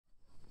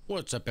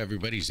What's up,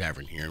 everybody?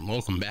 Zavrin here, and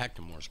welcome back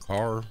to Moore's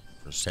Car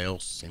for Sale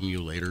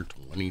Simulator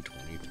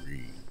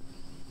 2023.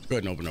 Let's go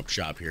ahead and open up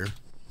shop here.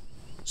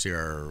 See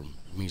our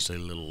measly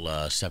little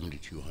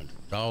 $7,200.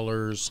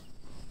 The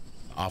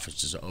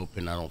office is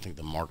open. I don't think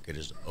the market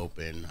is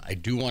open. I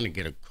do want to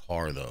get a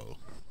car, though.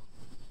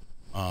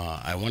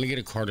 I want to get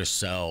a car to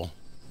sell,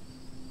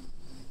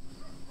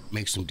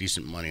 make some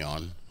decent money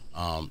on.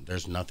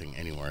 There's nothing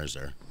anywhere, is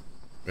there?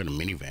 We got a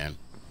minivan.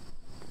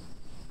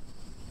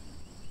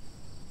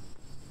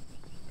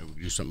 Maybe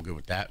we do something good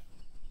with that.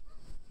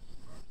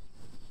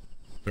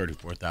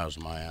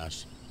 34,000, my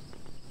ass.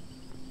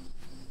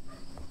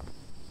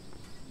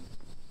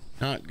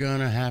 Not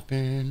gonna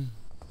happen.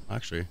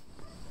 Actually,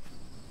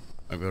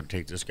 I'll be able to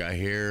take this guy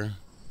here.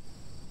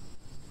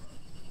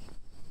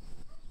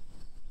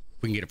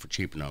 We can get it for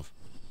cheap enough.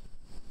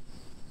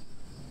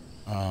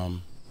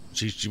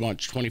 She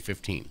wants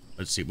 2015.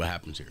 Let's see what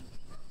happens here.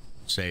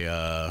 Say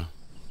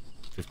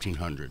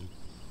 1,500.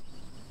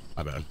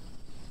 My bad.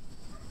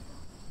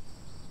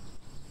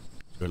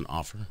 Go and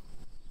offer.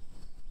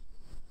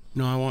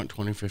 No, I want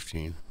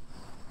 2015.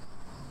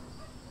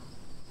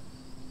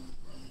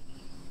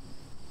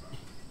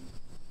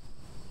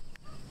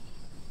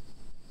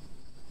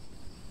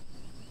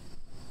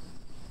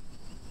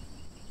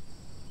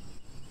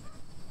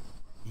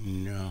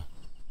 No.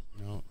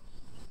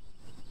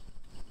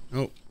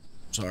 Nope.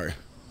 Sorry.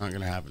 Not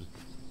gonna happen.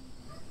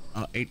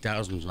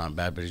 8,000 is not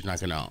bad, but he's not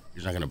gonna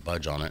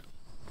budge on it.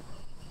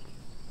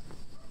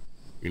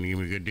 You gonna give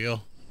me a good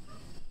deal?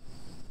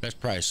 Best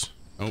price.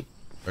 Nope.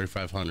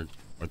 3,500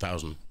 or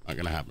 1,000. Not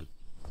gonna happen.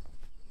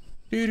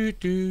 We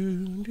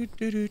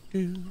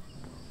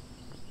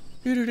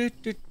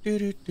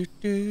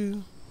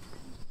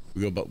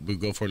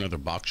go for another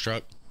box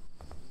truck.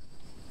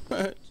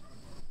 What?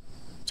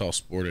 It's all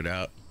sported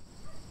out.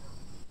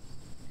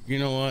 You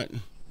know what?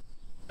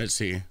 Let's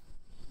see.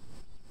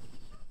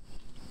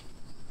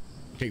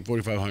 Take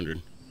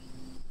 4,500.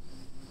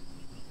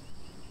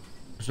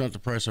 It's not the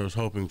price I was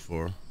hoping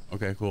for.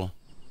 Okay, cool.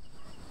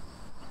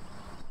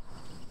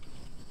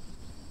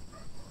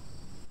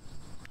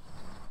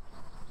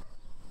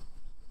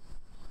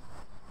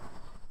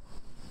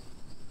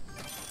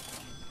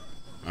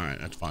 All right,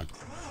 that's fine.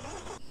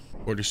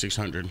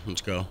 4,600.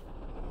 Let's go.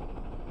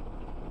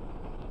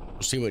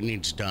 We'll see what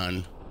needs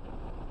done.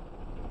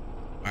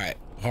 All right,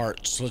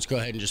 parts. Let's go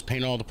ahead and just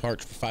paint all the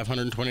parts for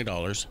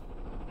 $520.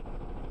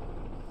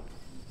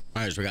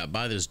 All right, so we got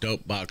buy this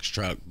dope box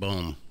truck.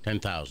 Boom,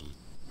 10,000.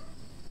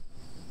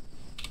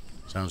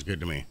 Sounds good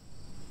to me.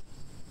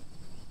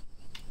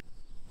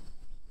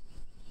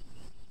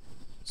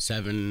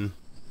 7.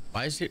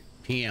 Why is it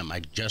PM?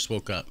 I just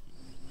woke up.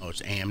 Oh,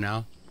 it's AM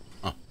now.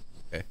 Oh,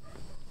 okay.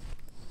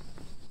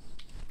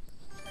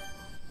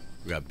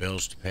 We got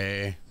bills to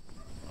pay. I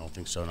don't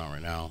think so, not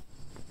right now.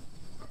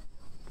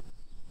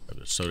 Got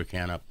the soda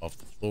can up off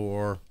the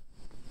floor.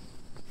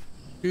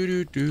 I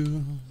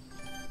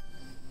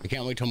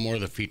can't wait till more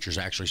of the features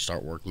actually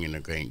start working in the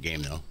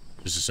game, though.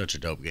 This is such a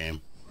dope game.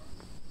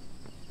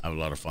 I have a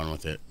lot of fun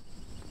with it.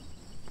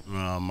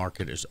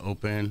 Market is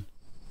open.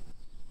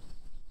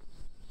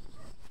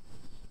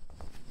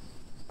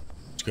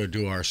 Let's go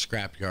do our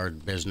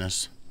scrapyard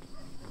business.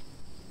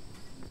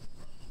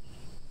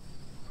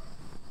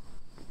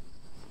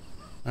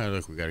 Oh,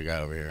 look, we got a guy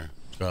over here.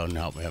 Let's go ahead and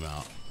help him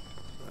out.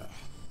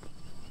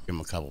 Give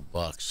him a couple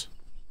bucks.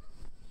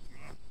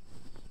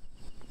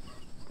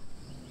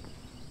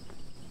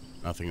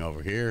 Nothing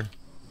over here.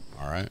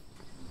 All right.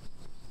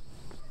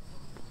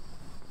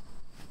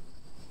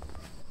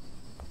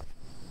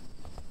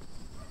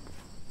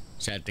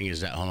 Sad thing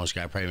is that homeless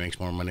guy probably makes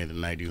more money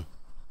than I do.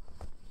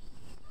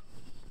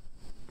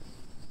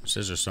 It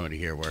says there's somebody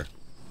here.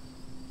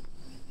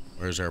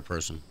 Where's our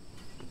person?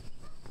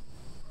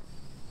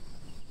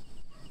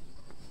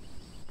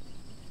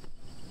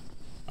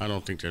 I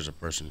don't think there's a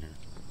person here.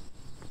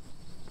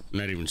 I'm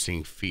not even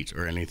seeing feet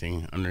or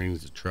anything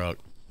underneath the truck.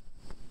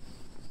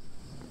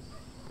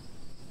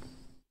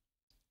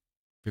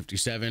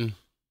 57. Let's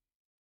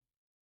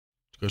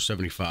go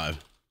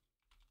 75.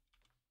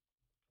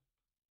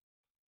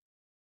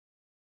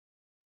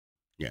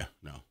 Yeah,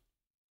 no.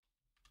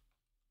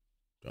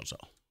 Don't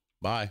sell.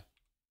 Bye.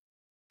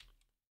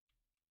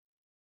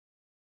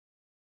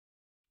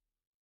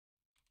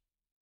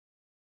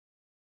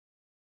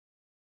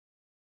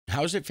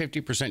 How is it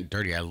 50%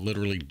 dirty? I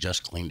literally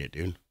just cleaned it,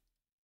 dude.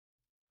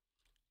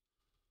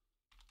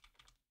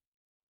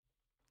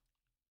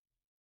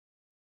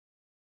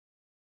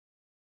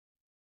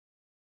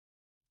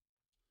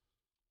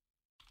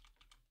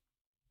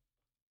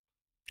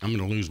 I'm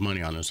going to lose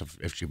money on this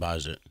if she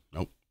buys it.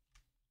 Nope.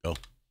 Go.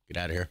 Get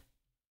out of here.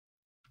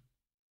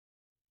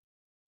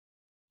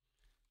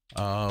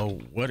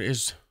 What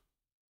is...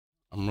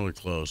 I'm really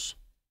close.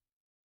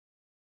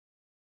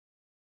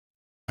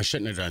 I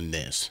shouldn't have done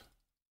this.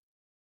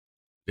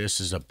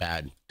 This is a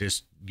bad...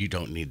 You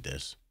don't need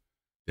this.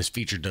 This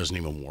feature doesn't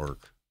even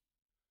work.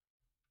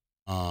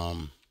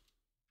 So,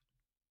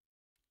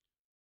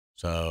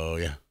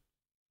 yeah.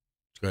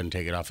 Let's go ahead and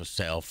take it off of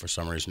sale. For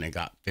some reason, they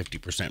got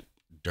 50%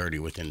 dirty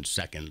within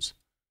seconds.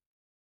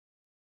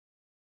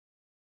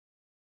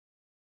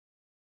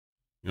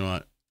 You know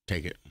what?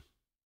 Take it.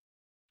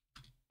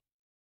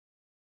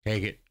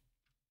 Take it.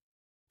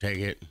 Take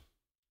it.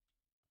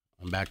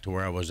 I'm back to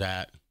where I was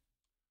at.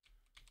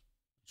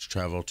 Let's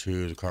travel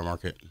to the car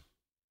market.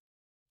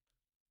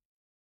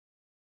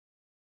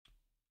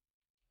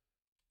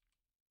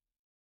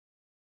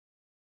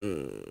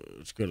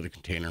 Let's go to the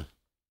container.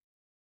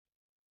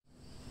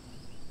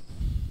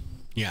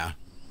 Yeah.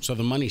 So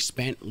the money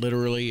spent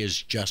literally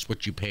is just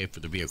what you pay for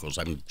the vehicles.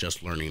 I'm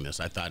just learning this.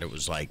 I thought it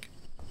was like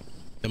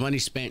the money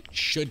spent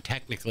should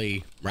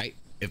technically, right?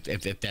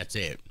 If that's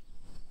it.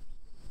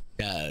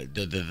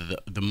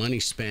 The money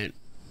spent,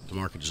 the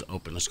market is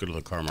open. Let's go to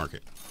the car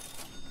market.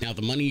 Now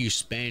the money you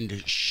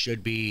spend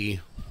should be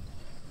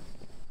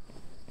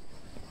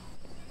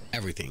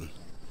everything.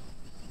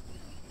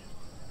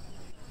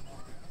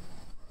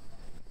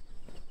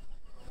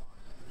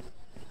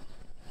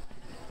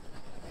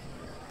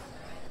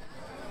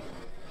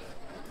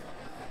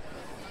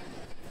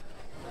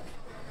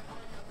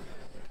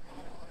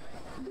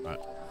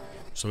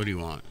 So what do you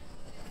want?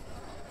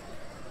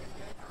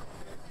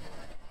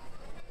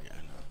 Yeah,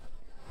 no.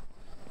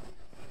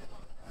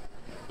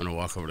 I'm gonna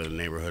walk over to the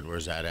neighborhood.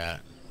 Where's that at?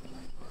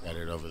 Is that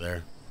it over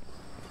there?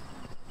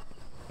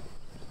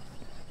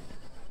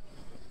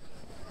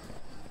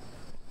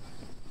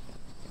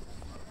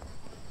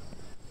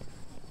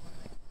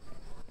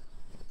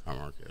 Car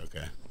market,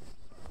 okay.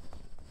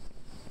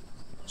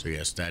 So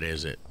yes, that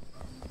is it.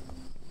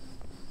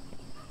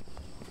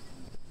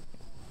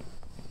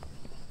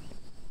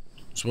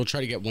 So we'll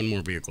try to get one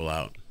more vehicle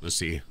out. Let's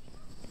see.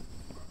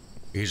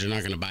 Because you're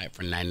not going to buy it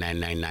for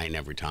 $9,999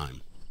 every time.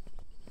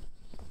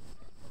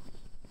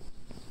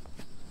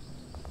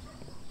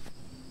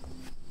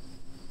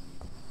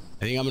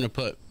 I think I'm going to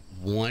put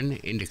one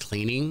into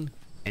cleaning,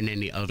 and then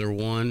the other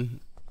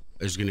one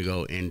is going to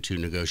go into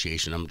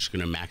negotiation. I'm just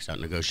going to max out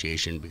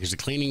negotiation because the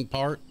cleaning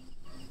part,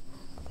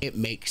 it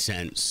makes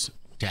sense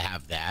to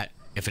have that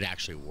if it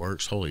actually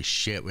works. Holy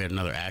shit, we had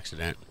another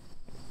accident.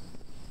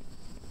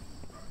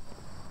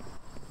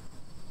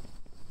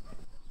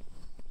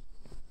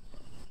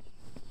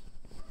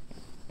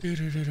 We're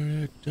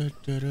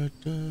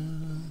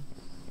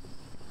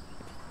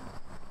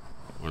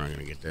not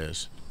gonna get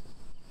this.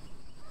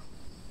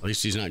 At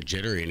least he's not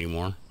jittery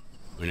anymore.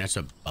 I mean, that's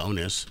a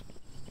bonus.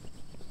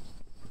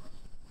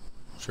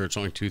 Sure, it's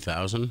only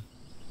 2,000.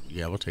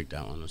 Yeah, we'll take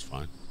that one. That's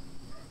fine.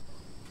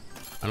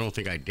 I don't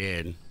think I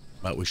did,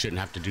 but we shouldn't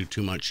have to do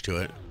too much to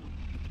it.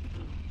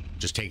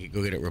 Just take it,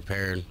 go get it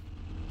repaired.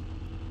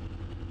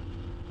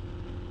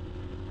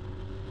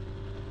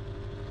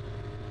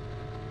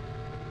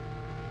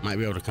 Might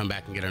be able to come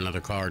back and get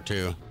another car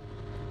too.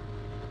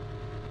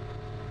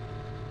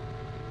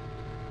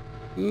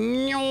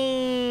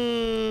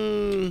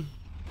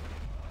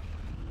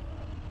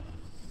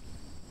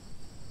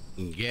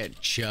 Get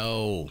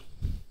Joe.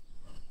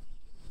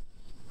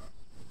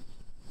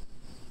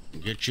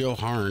 Get your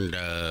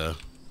Honda.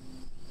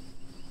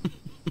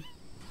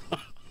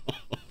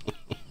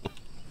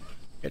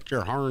 Get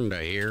your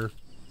Honda here.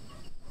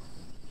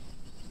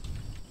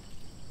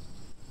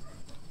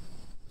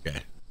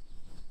 Okay.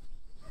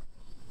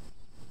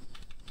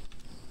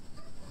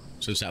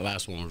 Since that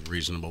last one was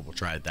reasonable, we'll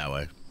try it that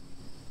way.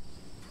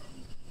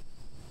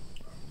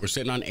 We're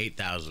sitting on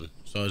 8,000.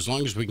 So as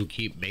long as we can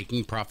keep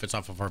making profits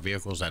off of our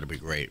vehicles, that'd be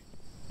great.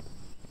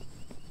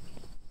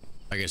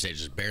 Like I said,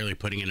 just barely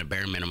putting in a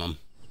bare minimum.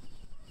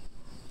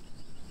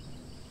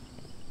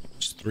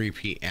 It's 3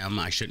 p.m.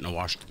 I shouldn't have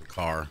washed the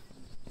car.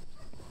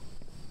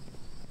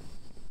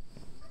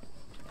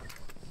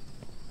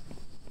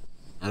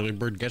 Early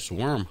bird gets the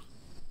worm.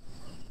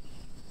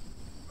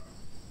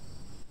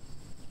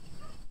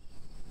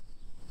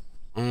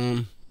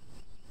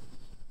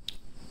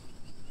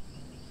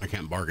 I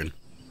can't bargain.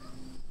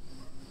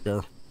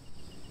 Sure.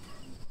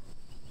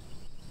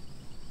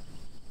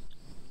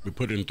 We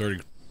put in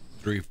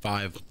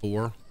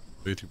 3354,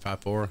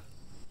 3354,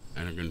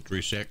 and again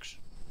 36.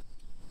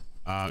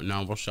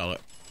 No, we'll sell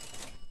it.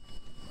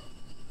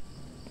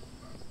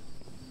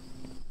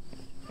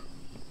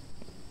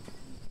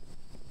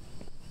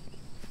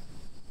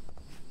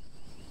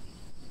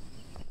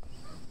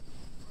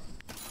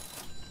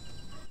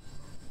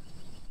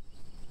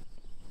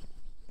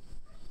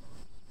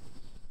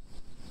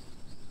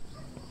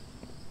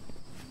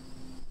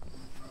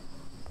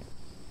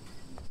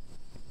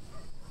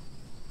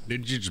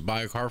 Did you just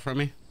buy a car from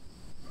me?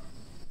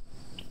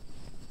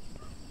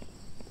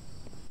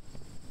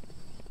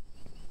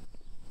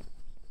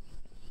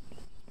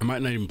 I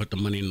might not even put the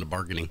money in the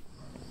bargaining.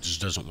 It just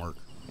doesn't work.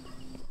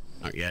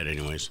 Not yet,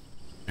 anyways.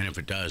 And if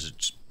it does,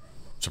 it's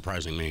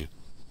surprising me.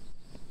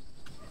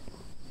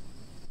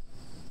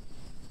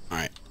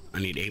 Alright, I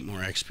need 8 more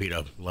XP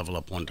to level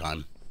up one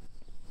time.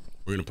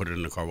 We're gonna put it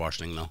in the car wash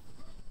thing, though.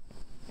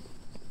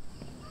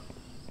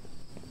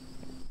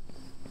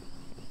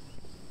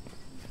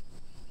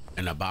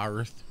 And a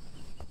Barth.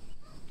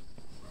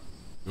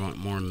 You want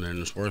more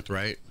than it's worth,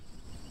 right?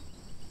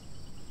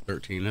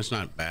 13, that's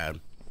not bad.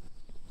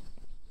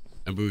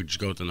 Maybe we just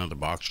go with another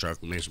box truck.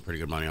 We made some pretty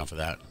good money off of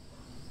that.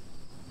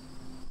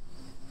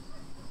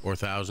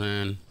 4,000.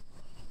 And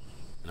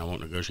I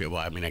won't negotiate.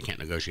 Well, I mean, I can't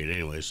negotiate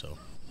anyway, so.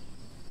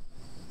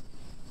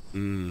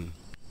 Let me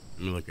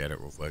look at it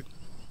real quick.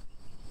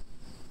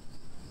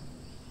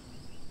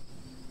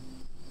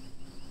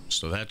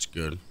 So that's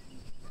good.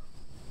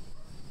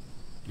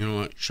 You know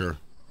what? Sure.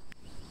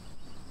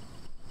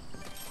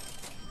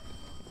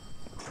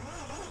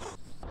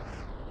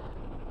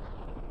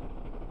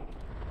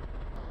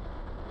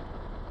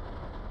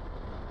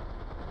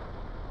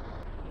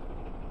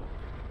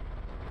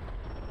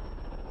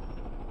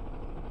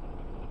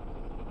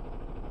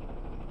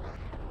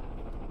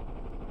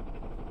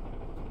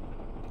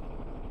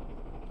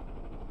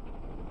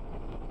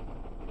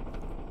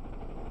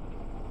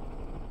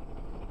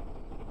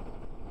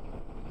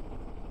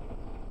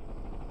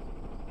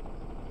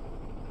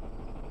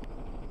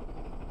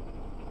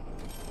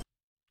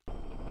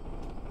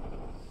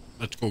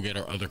 Let's go get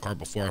our other car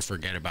before I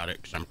forget about it,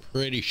 because I'm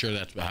pretty sure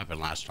that's what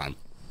happened last time.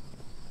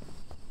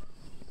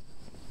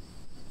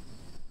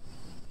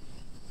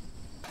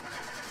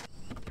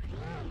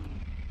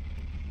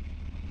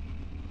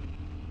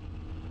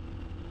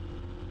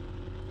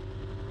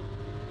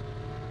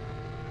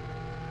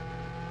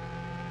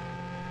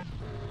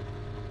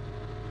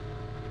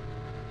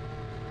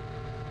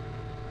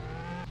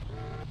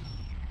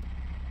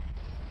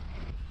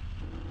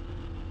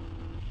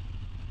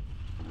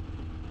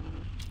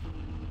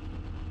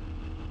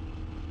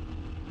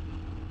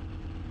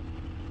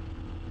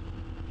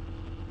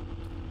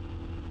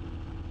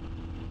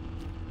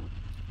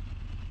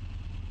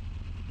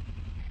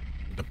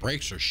 The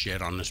brakes are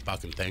shit on this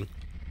fucking thing.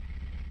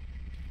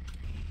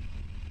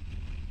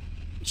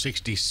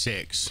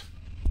 66.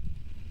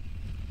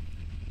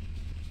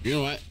 You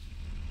know what?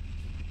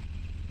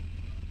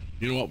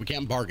 You know what? We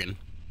can't bargain.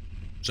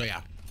 So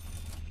yeah.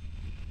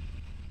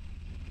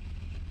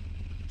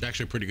 It's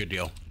actually a pretty good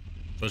deal.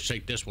 So let's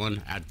take this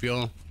one, add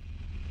fuel.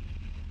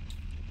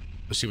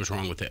 Let's see what's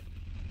wrong with it.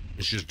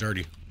 It's just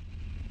dirty.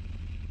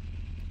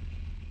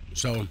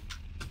 So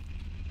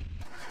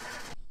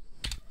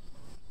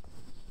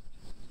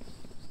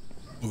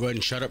we'll go ahead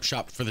and shut up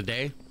shop for the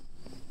day.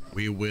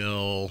 We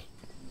will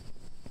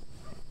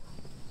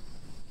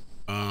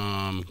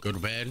go to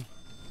bed.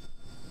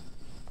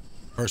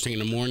 First thing in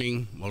the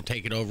morning, we'll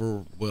take it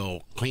over,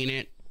 we'll clean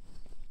it.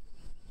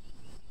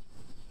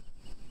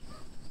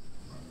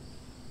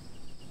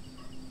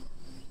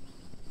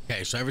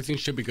 Okay, so everything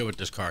should be good with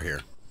this car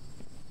here.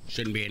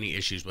 Shouldn't be any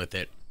issues with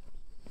it.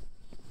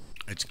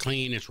 It's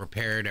clean, it's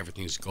repaired,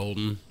 everything's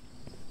golden.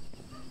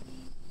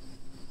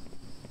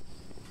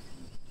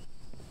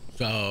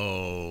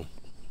 So,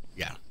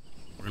 yeah,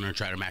 we're gonna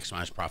try to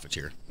maximize profits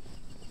here.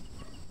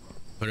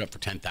 Put it up for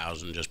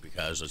 10,000 just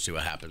because. Let's see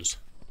what happens.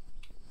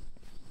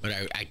 But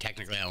I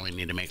technically only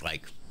need to make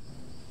like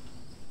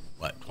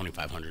what,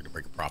 2,500 to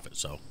break a profit.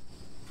 So,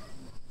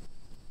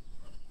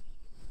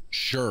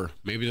 sure,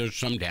 maybe there's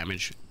some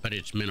damage, but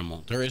it's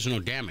minimal. There is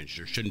no damage.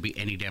 There shouldn't be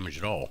any damage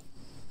at all.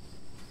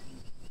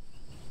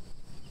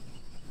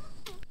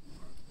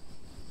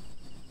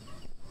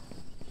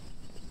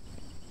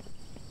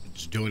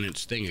 It's doing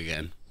its thing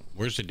again.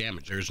 Where's the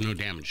damage? There's no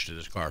damage to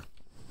this car.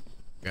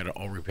 Got it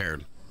all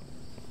repaired.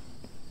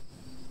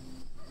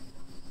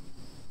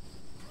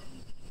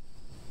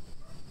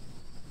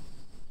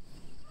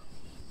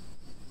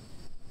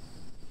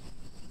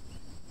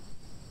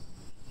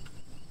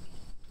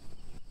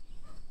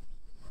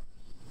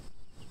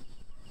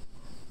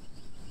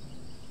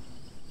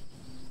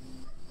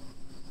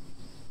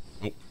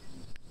 Oh,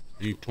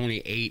 I need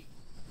 28,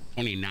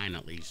 29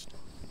 at least.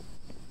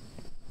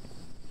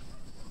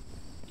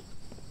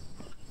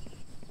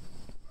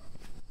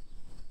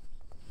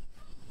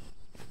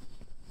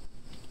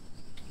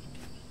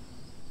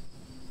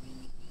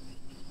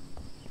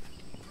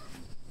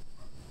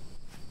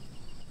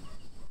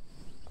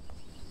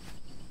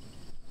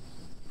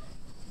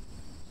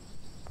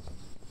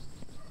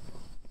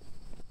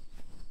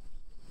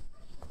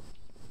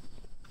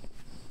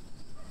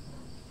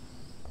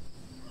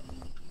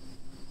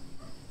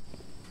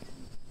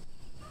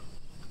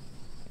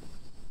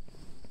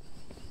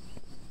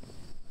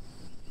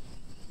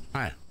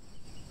 Hi.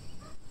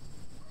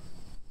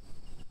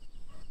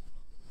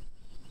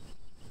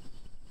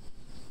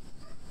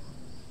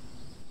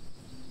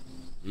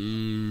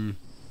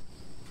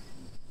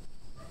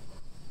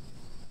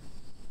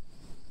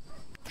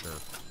 Sure.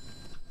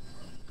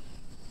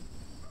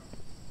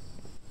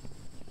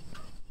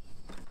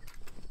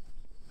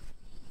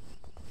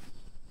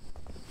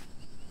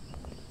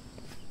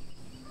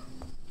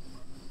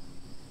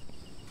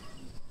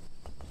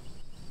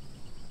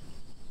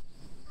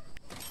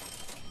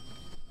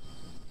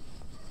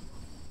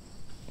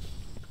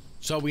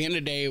 So we end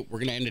the day, we're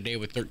gonna end the day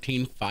with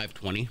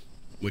 13,520,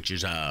 which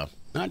is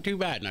not too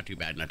bad, not too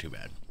bad, not too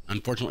bad.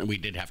 Unfortunately, we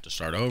did have to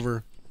start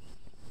over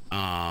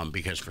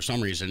because for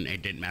some reason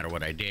it didn't matter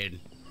what I did.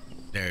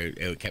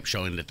 It kept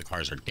showing that the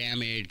cars are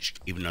damaged,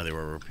 even though they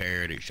were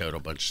repaired. It showed a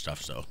bunch of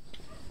stuff, so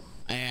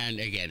And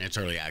again, it's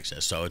early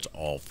access, so it's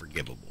all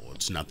forgivable.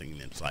 It's nothing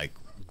that's like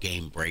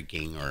game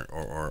breaking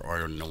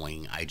or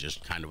annoying. I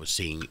just kind of was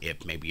seeing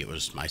if maybe it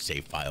was my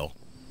save file.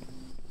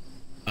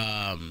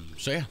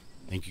 So yeah,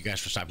 thank you guys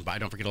for stopping by.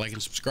 Don't forget to like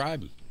and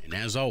subscribe. And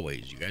as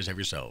always, you guys have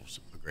yourselves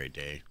a great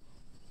day.